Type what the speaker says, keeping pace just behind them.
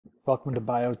Welcome to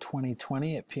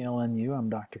BIO2020 at PLNU. I'm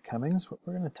Dr. Cummings. What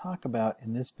we're going to talk about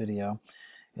in this video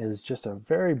is just a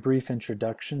very brief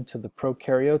introduction to the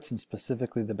prokaryotes and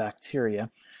specifically the bacteria.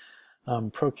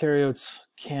 Prokaryotes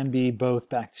can be both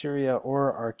bacteria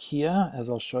or archaea,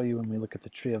 as I'll show you when we look at the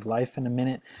tree of life in a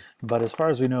minute. But as far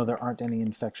as we know, there aren't any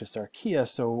infectious archaea.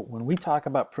 So when we talk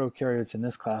about prokaryotes in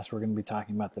this class, we're going to be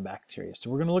talking about the bacteria. So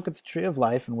we're going to look at the tree of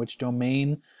life and which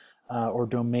domain or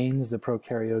domains the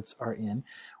prokaryotes are in.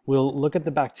 We'll look at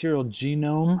the bacterial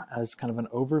genome as kind of an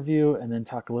overview and then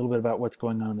talk a little bit about what's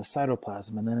going on in the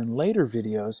cytoplasm. And then in later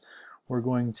videos, we're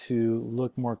going to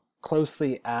look more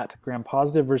closely at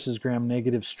gram-positive versus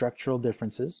gram-negative structural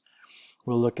differences.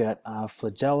 We'll look at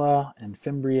flagella and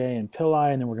fimbriae and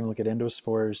pili, and then we're going to look at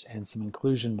endospores and some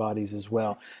inclusion bodies as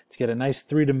well to get a nice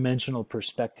three-dimensional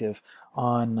perspective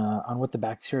on what the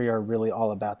bacteria are really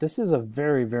all about. This is a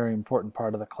very, very important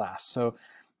part of the class. So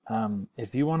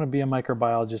if you want to be a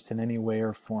microbiologist in any way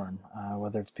or form,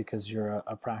 whether it's because you're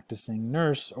a practicing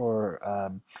nurse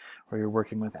or you're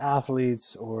working with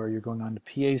athletes or you're going on to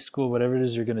PA school, whatever it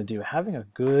is you're going to do, having a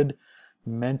good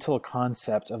mental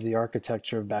concept of the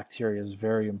architecture of bacteria is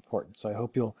very important. So I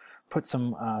hope you'll put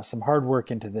some hard work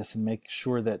into this and make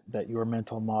sure that your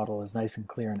mental model is nice and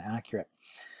clear and accurate.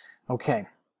 Okay,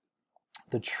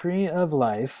 the tree of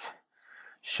life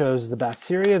shows the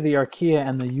bacteria, the archaea,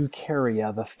 and the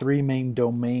eukarya, the three main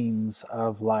domains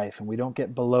of life. And we don't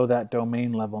get below that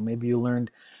domain level. Maybe you learned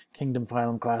kingdom,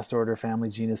 phylum, class, order, family,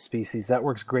 genus, species. That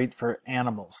works great for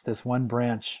animals, this one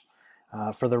branch.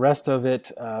 For the rest of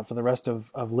it, for the rest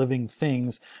of living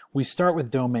things, we start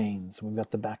with domains. We've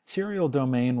got the bacterial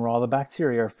domain where all the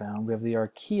bacteria are found. We have the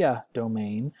archaea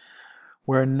domain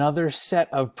where another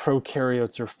set of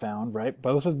prokaryotes are found, right?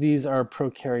 Both of these are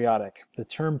prokaryotic. The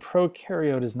term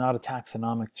prokaryote is not a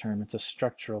taxonomic term, it's a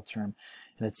structural term.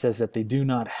 And it says that they do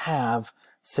not have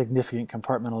significant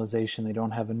compartmentalization. They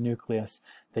don't have a nucleus.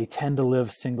 They tend to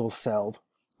live single-celled.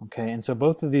 Okay, and so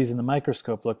both of these in the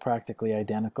microscope look practically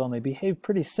identical, and they behave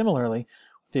pretty similarly,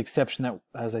 with the exception that,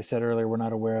 as I said earlier, we're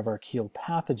not aware of archaeal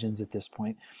pathogens at this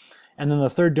point. And then the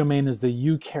third domain is the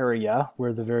eukarya,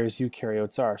 where the various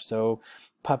eukaryotes are. So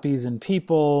puppies and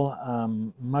people,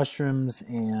 mushrooms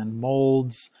and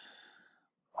molds,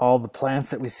 all the plants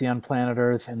that we see on planet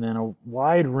Earth, and then a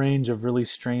wide range of really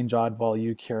strange oddball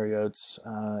eukaryotes,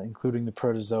 including the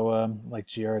protozoa like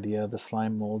Giardia, the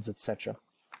slime molds, etc.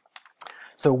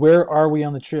 So where are we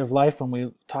on the tree of life when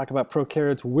we talk about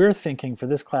prokaryotes? We're thinking for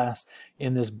this class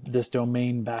in this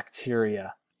domain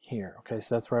bacteria here. Okay,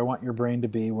 so that's where I want your brain to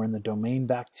be. We're in the domain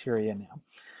bacteria now.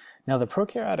 Now the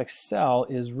prokaryotic cell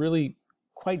is really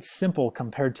quite simple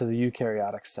compared to the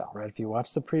eukaryotic cell, right? If you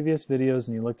watched the previous videos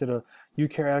and you looked at a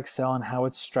eukaryotic cell and how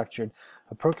it's structured,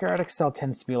 a prokaryotic cell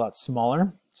tends to be a lot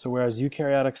smaller. So whereas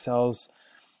eukaryotic cells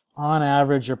on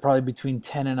average are probably between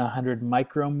 10 and 100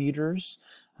 micrometers,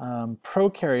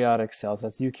 prokaryotic cells,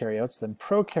 that's eukaryotes, then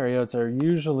prokaryotes are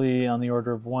usually on the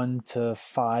order of 1 to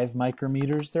 5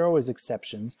 micrometers. There are always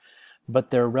exceptions,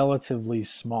 but they're relatively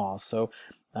small. So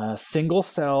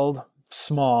single-celled,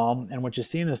 small, and what you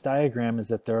see in this diagram is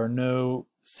that there are no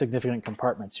significant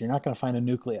compartments. You're not going to find a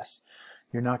nucleus.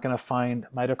 You're not going to find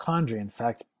mitochondria. In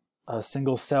fact, a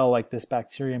single cell like this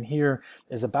bacterium here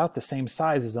is about the same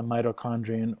size as a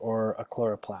mitochondrion or a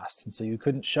chloroplast. And so you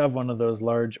couldn't shove one of those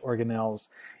large organelles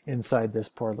inside this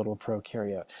poor little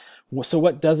prokaryote. So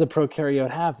what does a prokaryote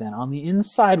have then? On the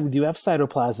inside, we do have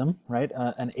cytoplasm, right?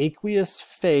 An aqueous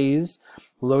phase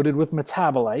loaded with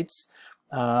metabolites.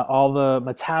 All the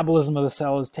metabolism of the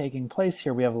cell is taking place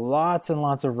here. We have lots and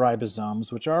lots of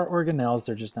ribosomes, which are organelles.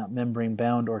 They're just not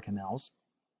membrane-bound organelles.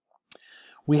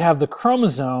 We have the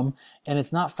chromosome, and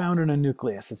it's not found in a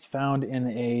nucleus. It's found in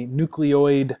a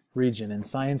nucleoid region. In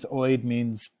science, oid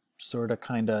means sort of,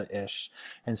 kind of-ish.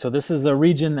 And so this is a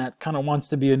region that kind of wants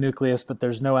to be a nucleus, but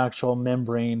there's no actual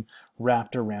membrane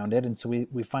wrapped around it. And so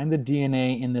we find the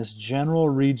DNA in this general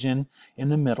region in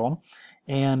the middle.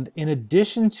 And in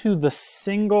addition to the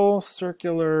single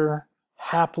circular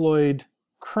haploid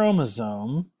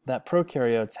chromosome that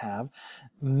prokaryotes have,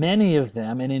 many of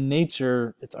them, and in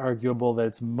nature it's arguable that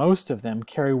it's most of them,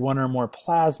 carry one or more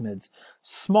plasmids,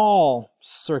 small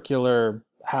circular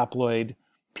haploid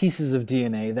pieces of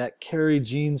DNA that carry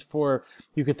genes for,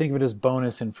 you could think of it as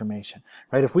bonus information,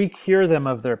 right? If we cure them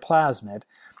of their plasmid,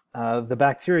 the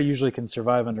bacteria usually can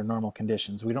survive under normal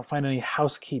conditions. We don't find any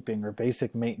housekeeping or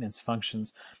basic maintenance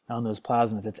functions on those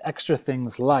plasmids. It's extra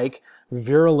things like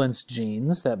virulence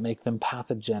genes that make them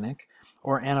pathogenic,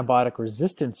 or antibiotic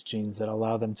resistance genes that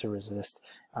allow them to resist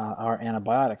our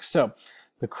antibiotics. So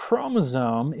The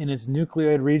chromosome in its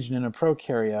nucleoid region in a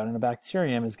prokaryote in a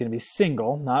bacterium is going to be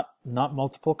single, not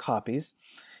multiple copies.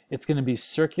 It's going to be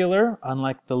circular,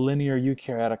 unlike the linear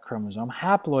eukaryotic chromosome.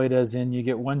 Haploid, as in you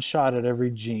get one shot at every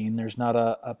gene. There's not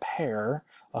a pair,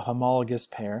 a homologous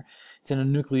pair. It's in a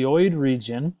nucleoid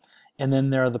region, and then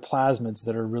there are the plasmids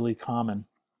that are really common.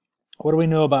 What do we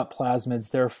know about plasmids?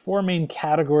 There are four main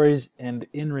categories, and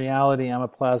in reality, I'm a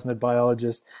plasmid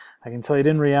biologist. I can tell you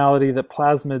in reality that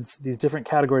plasmids, these different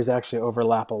categories actually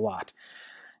overlap a lot.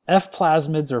 F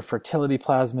plasmids, or fertility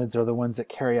plasmids, are the ones that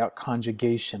carry out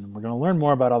conjugation. We're going to learn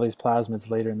more about all these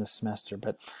plasmids later in the semester,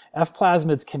 but F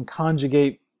plasmids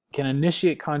can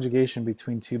initiate conjugation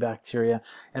between two bacteria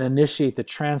and initiate the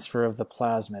transfer of the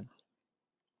plasmid.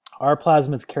 Our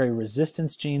plasmids carry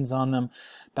resistance genes on them.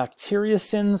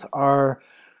 Bacteriocins are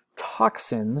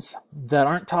toxins that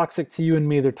aren't toxic to you and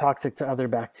me, they're toxic to other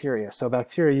bacteria. So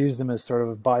bacteria use them as sort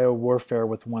of bio-warfare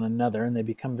with one another, and they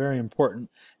become very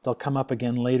important. They'll come up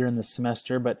again later in the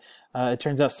semester, but it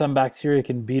turns out some bacteria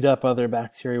can beat up other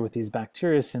bacteria with these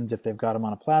bacteriocins if they've got them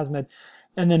on a plasmid.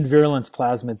 And then virulence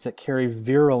plasmids that carry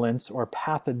virulence or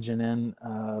pathogenic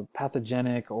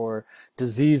or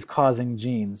disease-causing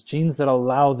genes that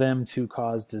allow them to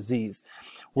cause disease.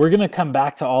 We're going to come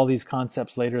back to all these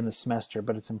concepts later in the semester,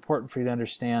 but it's important for you to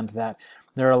understand that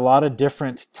there are a lot of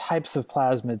different types of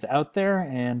plasmids out there,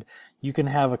 and you can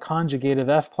have a conjugative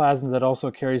F plasmid that also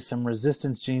carries some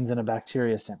resistance genes and a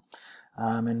bacteriocin.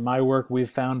 In my work, we've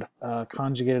found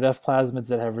conjugated F plasmids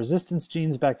that have resistance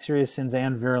genes, bacteriocins,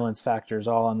 and virulence factors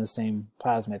all on the same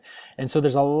plasmid. And so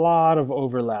there's a lot of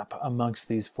overlap amongst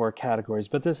these four categories,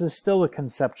 but this is still a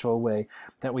conceptual way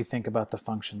that we think about the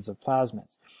functions of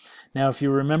plasmids. Now, if you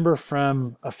remember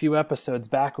from a few episodes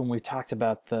back when we talked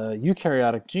about the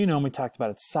eukaryotic genome, we talked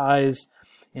about its size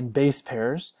in base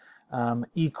pairs.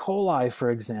 E. coli,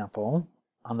 for example,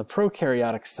 on the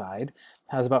prokaryotic side,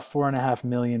 has about 4.5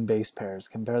 million base pairs.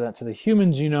 Compare that to the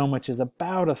human genome, which is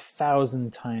about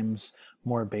 1,000 times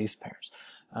more base pairs.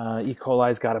 E.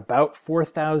 coli's got about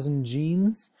 4,000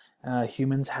 genes.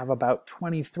 Humans have about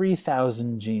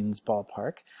 23,000 genes,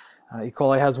 ballpark. E.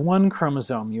 coli has one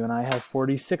chromosome. You and I have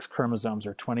 46 chromosomes,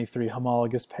 or 23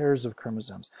 homologous pairs of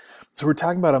chromosomes. So we're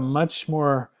talking about a much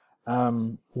more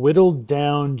whittled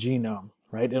down genome,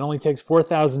 right? It only takes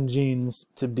 4,000 genes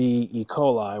to be E.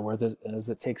 coli, whereas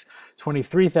it takes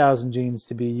 23,000 genes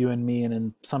to be you and me, and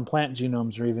in some plant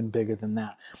genomes are even bigger than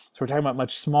that. So we're talking about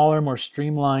much smaller, more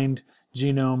streamlined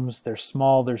genomes. They're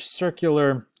small, they're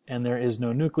circular, and there is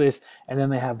no nucleus, and then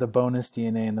they have the bonus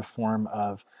DNA in the form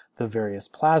of the various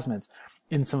plasmids.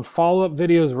 In some follow-up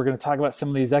videos, we're going to talk about some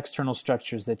of these external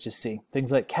structures that you see.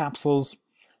 Things like capsules,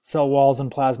 cell walls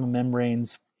and plasma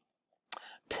membranes,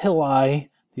 pili,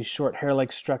 these short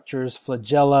hair-like structures,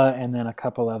 flagella, and then a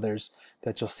couple others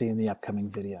that you'll see in the upcoming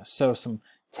video. So some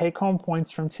take-home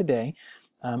points from today,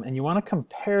 and you want to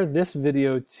compare this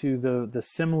video to the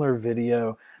similar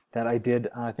video that I did,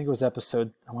 I think it was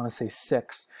episode, I want to say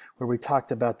 6, where we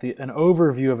talked about an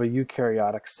overview of a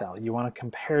eukaryotic cell. You want to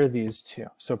compare these two.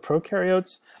 So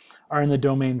prokaryotes are in the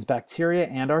domains bacteria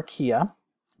and archaea,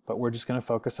 but we're just going to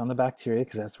focus on the bacteria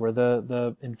because that's where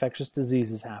the infectious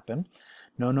diseases happen.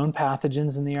 No known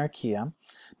pathogens in the archaea.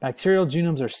 Bacterial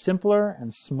genomes are simpler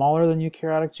and smaller than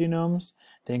eukaryotic genomes.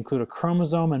 They include a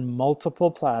chromosome and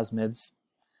multiple plasmids.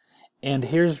 And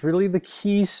here's really the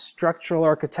key structural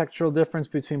architectural difference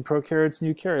between prokaryotes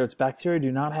and eukaryotes. Bacteria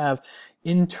do not have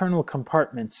internal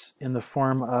compartments in the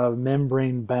form of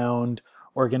membrane-bound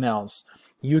organelles.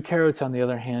 Eukaryotes, on the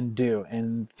other hand, do,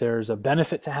 and there's a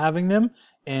benefit to having them,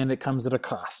 and it comes at a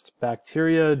cost.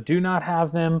 Bacteria do not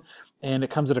have them, and it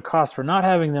comes at a cost for not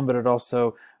having them, but it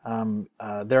also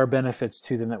there are benefits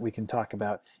to them that we can talk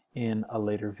about in a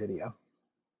later video.